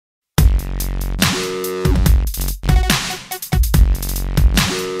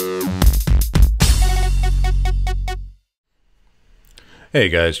Hey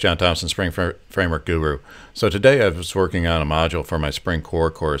guys, John Thompson, Spring Framework Guru. So today I was working on a module for my Spring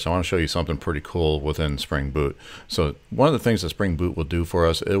Core course. I want to show you something pretty cool within Spring Boot. So one of the things that Spring Boot will do for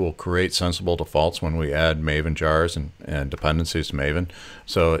us, it will create sensible defaults when we add Maven jars and dependencies to Maven.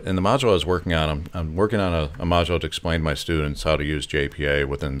 So in the module I was working on, I'm working on a module to explain to my students how to use JPA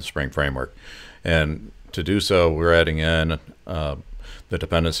within the Spring Framework. And to do so, we're adding in the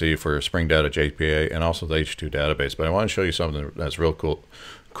dependency for Spring Data JPA and also the H2 database. But I want to show you something that's real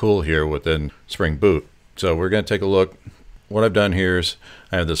cool here within Spring Boot. So we're going to take a look. What I've done here is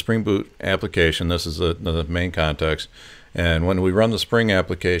I have the Spring Boot application. This is the main context. And when we run the Spring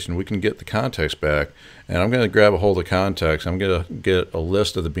application, we can get the context back. And I'm going to grab a hold of context. I'm going to get a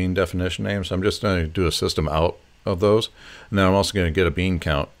list of the bean definition names. I'm just going to do a system out of those. And then I'm also going to get a bean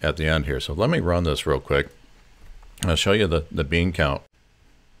count at the end here. So let me run this real quick. I'll show you the bean count.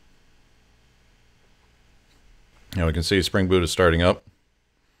 Now we can see Spring Boot is starting up.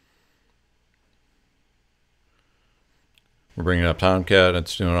 We're bringing up Tomcat,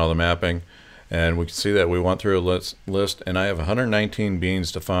 it's doing all the mapping, and we can see that we went through a list, and I have 119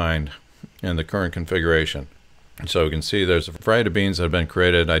 beans defined in the current configuration. So we can see there's a variety of beans that have been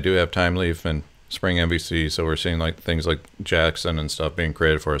created. I do have time leaf and Spring MVC, so we're seeing like things like Jackson and stuff being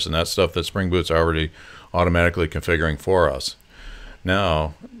created for us, and that's stuff that Spring Boot's already automatically configuring for us.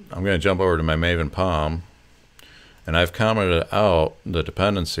 Now I'm going to jump over to my Maven POM. And I've commented out the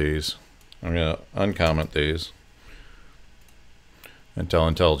dependencies. I'm going to uncomment these and tell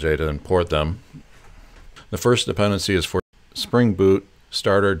IntelliJ to import them. The first dependency is for Spring Boot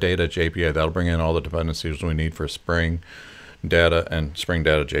Starter Data JPA. That'll bring in all the dependencies we need for Spring Data and Spring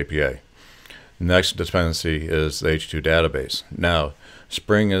Data JPA. The next dependency is the H2 database. Now,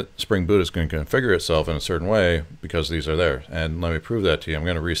 Spring Boot is going to configure itself in a certain way because these are there. And let me prove that to you. I'm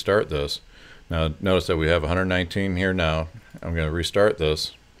going to restart this. Now notice that we have 119 here now. I'm going to restart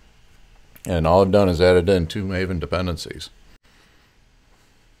this, and all I've done is added in 2 Maven dependencies.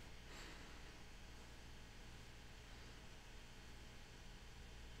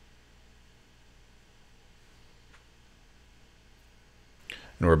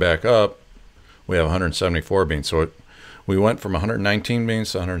 And we're back up. We have 174 beans. So we went from 119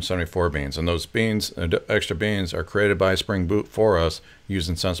 beans to 174 beans, and those beans, extra beans, are created by Spring Boot for us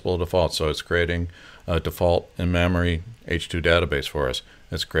using sensible defaults. So it's creating a default in-memory H2 database for us.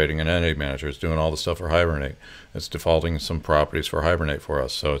 It's creating an entity manager. It's doing all the stuff for Hibernate. It's defaulting some properties for Hibernate for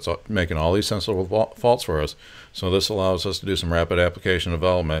us. So it's making all these sensible defaults for us. So this allows us to do some rapid application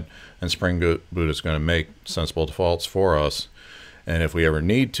development, and Spring Boot is going to make sensible defaults for us. And if we ever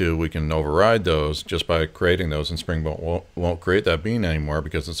need to, we can override those just by creating those, and Spring Boot won't create that bean anymore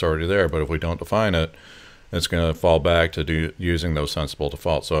because it's already there. But if we don't define it, it's going to fall back to using those sensible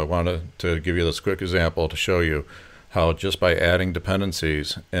defaults. So I wanted to give you this quick example to show you how just by adding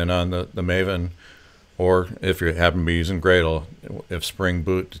dependencies and on the Maven, or if you happen to be using Gradle, if Spring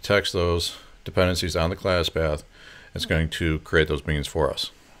Boot detects those dependencies on the class path, it's going to create those beans for us.